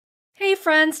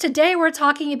friends, today we're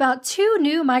talking about two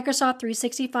new Microsoft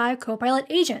 365 Copilot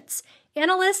agents,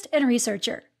 Analyst and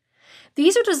Researcher.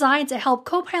 These are designed to help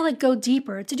Copilot go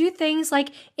deeper to do things like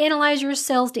analyze your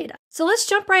sales data. So let's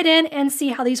jump right in and see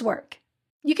how these work.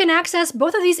 You can access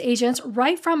both of these agents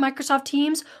right from Microsoft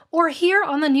Teams or here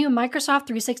on the new Microsoft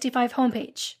 365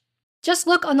 homepage. Just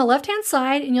look on the left-hand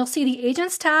side and you'll see the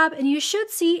Agents tab, and you should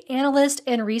see Analyst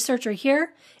and Researcher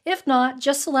here. If not,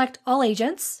 just select All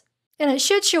Agents, and it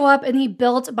should show up in the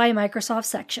Built by Microsoft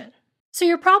section. So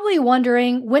you're probably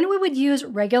wondering when we would use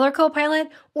regular Copilot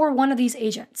or one of these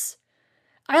agents.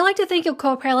 I like to think of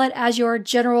Copilot as your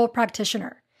general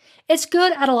practitioner. It's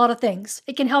good at a lot of things.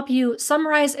 It can help you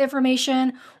summarize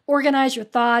information, organize your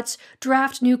thoughts,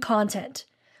 draft new content.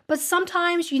 But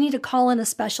sometimes you need to call in a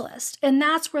specialist, and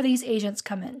that's where these agents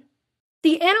come in.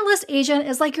 The Analyst agent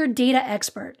is like your data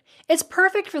expert. It's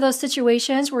perfect for those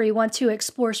situations where you want to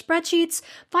explore spreadsheets,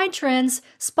 find trends,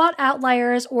 spot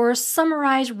outliers, or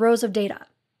summarize rows of data.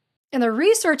 And the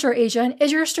Researcher agent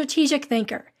is your strategic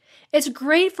thinker. It's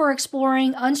great for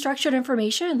exploring unstructured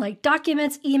information like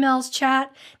documents, emails,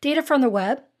 chat, data from the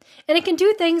web, and it can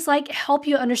do things like help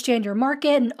you understand your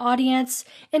market and audience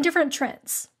and different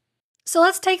trends. So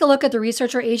let's take a look at the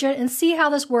Researcher agent and see how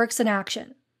this works in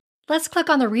action. Let's click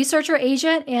on the Researcher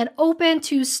agent and open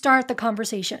to start the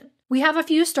conversation. We have a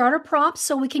few starter prompts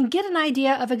so we can get an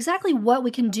idea of exactly what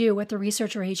we can do with the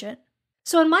Researcher agent.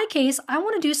 So in my case, I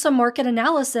want to do some market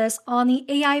analysis on the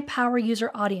AI power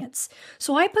user audience.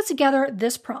 So I put together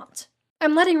this prompt.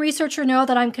 I'm letting Researcher know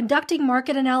that I'm conducting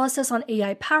market analysis on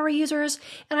AI power users,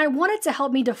 and I want it to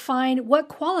help me define what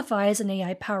qualifies an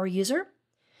AI power user.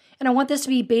 And I want this to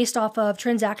be based off of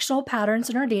transactional patterns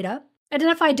in our data,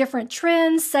 identify different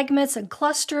trends, segments, and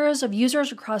clusters of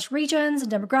users across regions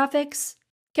and demographics,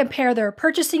 compare their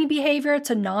purchasing behavior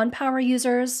to non-power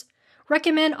users,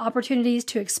 recommend opportunities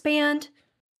to expand,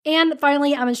 and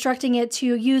finally, I'm instructing it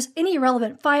to use any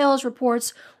relevant files,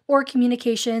 reports, or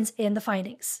communications in the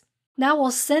findings. Now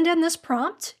we'll send in this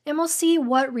prompt, and we'll see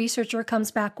what Researcher comes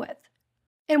back with.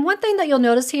 And one thing that you'll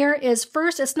notice here is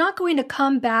first, it's not going to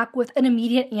come back with an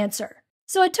immediate answer.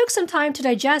 So it took some time to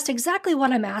digest exactly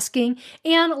what I'm asking,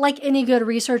 and like any good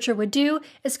researcher would do,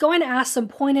 it's going to ask some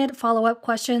pointed follow-up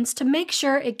questions to make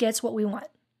sure it gets what we want.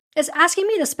 It's asking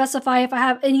me to specify if I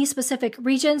have any specific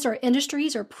regions or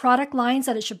industries or product lines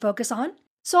that it should focus on.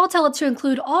 So I'll tell it to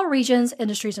include all regions,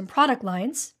 industries, and product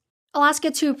lines. I'll ask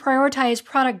it to prioritize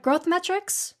product growth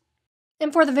metrics.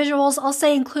 And for the visuals, I'll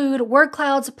say include word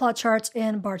clouds, plot charts,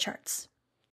 and bar charts.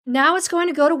 Now it's going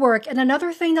to go to work, and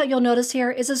another thing that you'll notice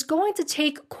here is it's going to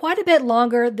take quite a bit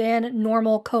longer than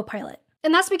normal Copilot.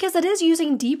 And that's because it is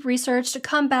using deep research to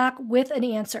come back with an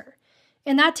answer.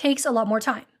 And that takes a lot more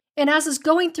time. And as it's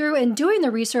going through and doing the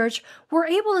research, we're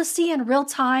able to see in real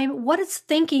time what it's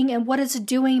thinking and what it's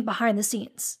doing behind the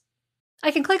scenes. I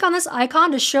can click on this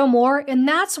icon to show more, and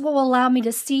that's what will allow me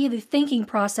to see the thinking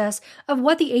process of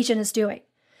what the agent is doing.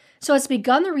 So it's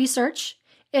begun the research,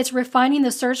 it's refining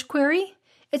the search query,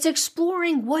 it's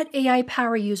exploring what AI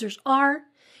power users are,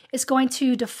 it's going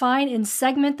to define and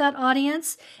segment that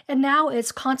audience, and now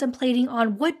it's contemplating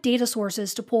on what data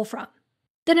sources to pull from.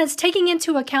 Then it's taking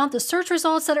into account the search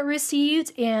results that it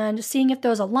received and seeing if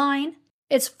those align.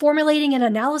 It's formulating an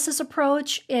analysis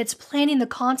approach. It's planning the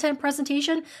content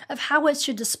presentation of how it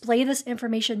should display this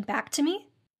information back to me.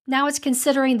 Now it's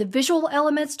considering the visual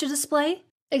elements to display,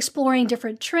 exploring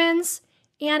different trends,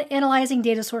 and analyzing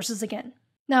data sources again.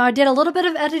 Now I did a little bit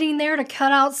of editing there to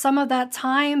cut out some of that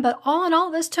time, but all in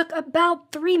all, this took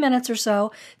about 3 minutes or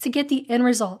so to get the end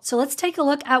result. So let's take a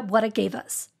look at what it gave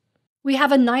us. We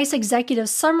have a nice executive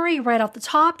summary right off the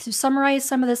top to summarize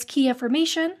some of this key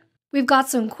information. We've got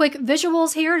some quick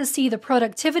visuals here to see the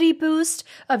productivity boost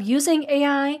of using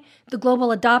AI, the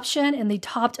global adoption in the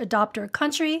top adopter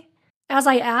country. As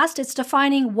I asked, it's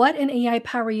defining what an AI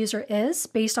power user is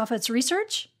based off its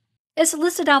research. It's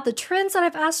listed out the trends that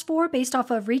I've asked for based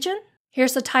off of region.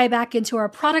 Here's the tie back into our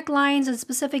product lines and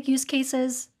specific use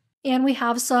cases. And we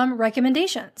have some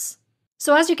recommendations.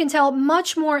 So as you can tell,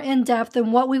 much more in-depth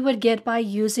than what we would get by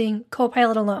using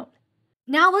Copilot alone.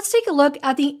 Now let's take a look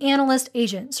at the Analyst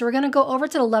agent. So we're going to go over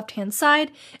to the left-hand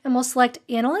side and we'll select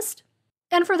Analyst.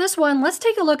 And for this one, let's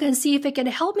take a look and see if it can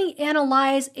help me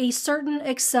analyze a certain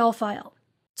Excel file.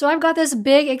 So I've got this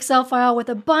big Excel file with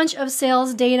a bunch of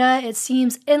sales data. It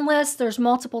seems endless. There's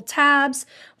multiple tabs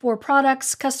for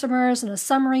products, customers, and a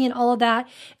summary and all of that.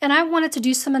 And I wanted to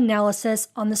do some analysis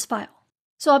on this file.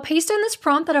 So I'll paste in this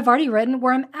prompt that I've already written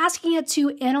where I'm asking it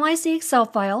to analyze the Excel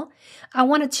file. I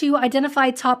want it to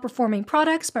identify top performing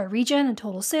products by region and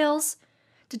total sales,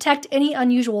 detect any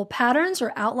unusual patterns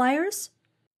or outliers,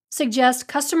 suggest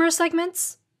customer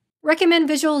segments, recommend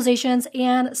visualizations,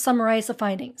 and summarize the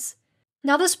findings.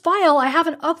 Now this file I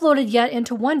haven't uploaded yet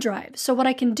into OneDrive, so what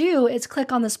I can do is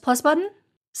click on this plus button,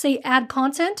 say add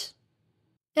content,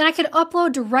 and I can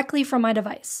upload directly from my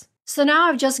device. So now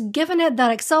I've just given it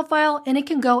that Excel file and it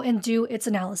can go and do its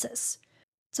analysis.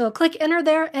 So I'll click enter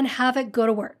there and have it go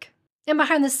to work. And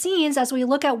behind the scenes, as we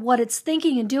look at what it's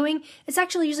thinking and doing, it's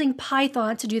actually using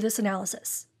Python to do this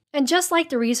analysis. And just like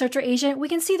the researcher agent, we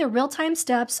can see the real-time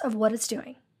steps of what it's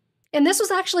doing. And this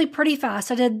was actually pretty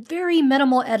fast. I did very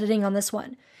minimal editing on this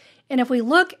one. And if we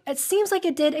look, it seems like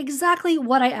it did exactly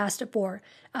what I asked it for.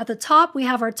 At the top, we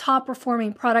have our top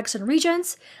performing products and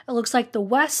regions. It looks like the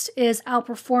West is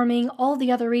outperforming all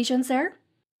the other regions there.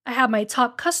 I have my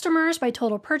top customers by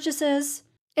total purchases.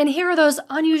 And here are those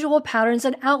unusual patterns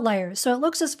and outliers. So it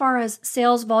looks as far as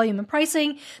sales, volume, and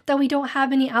pricing that we don't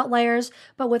have any outliers,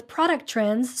 but with product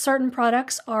trends, certain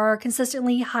products are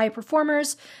consistently high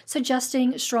performers,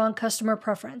 suggesting strong customer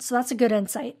preference. So that's a good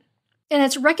insight. And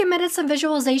it's recommended some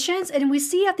visualizations, and we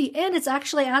see at the end it's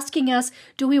actually asking us,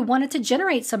 do we want it to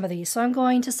generate some of these? So I'm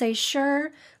going to say,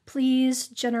 sure, please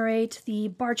generate the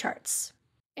bar charts.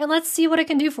 And let's see what it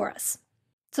can do for us.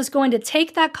 So it's going to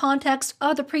take that context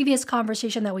of the previous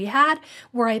conversation that we had,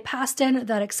 where I passed in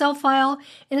that Excel file,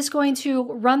 and it's going to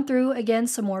run through, again,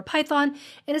 some more Python,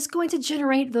 and it's going to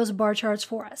generate those bar charts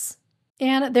for us.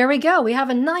 And there we go. We have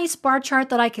a nice bar chart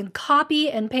that I can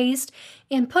copy and paste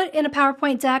and put in a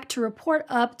PowerPoint deck to report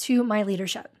up to my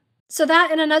leadership. So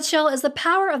that, in a nutshell, is the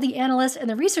power of the analyst and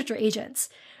the researcher agents.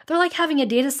 They're like having a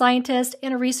data scientist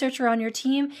and a researcher on your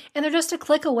team, and they're just a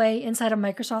click away inside of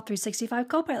Microsoft 365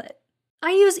 Copilot.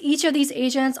 I use each of these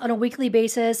agents on a weekly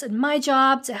basis in my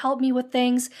job to help me with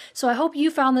things, so I hope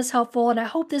you found this helpful, and I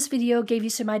hope this video gave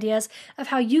you some ideas of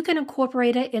how you can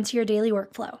incorporate it into your daily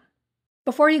workflow.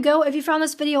 Before you go, if you found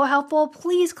this video helpful,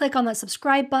 please click on that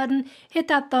subscribe button, hit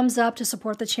that thumbs up to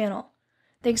support the channel.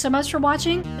 Thanks so much for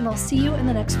watching, and I'll see you in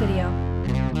the next video.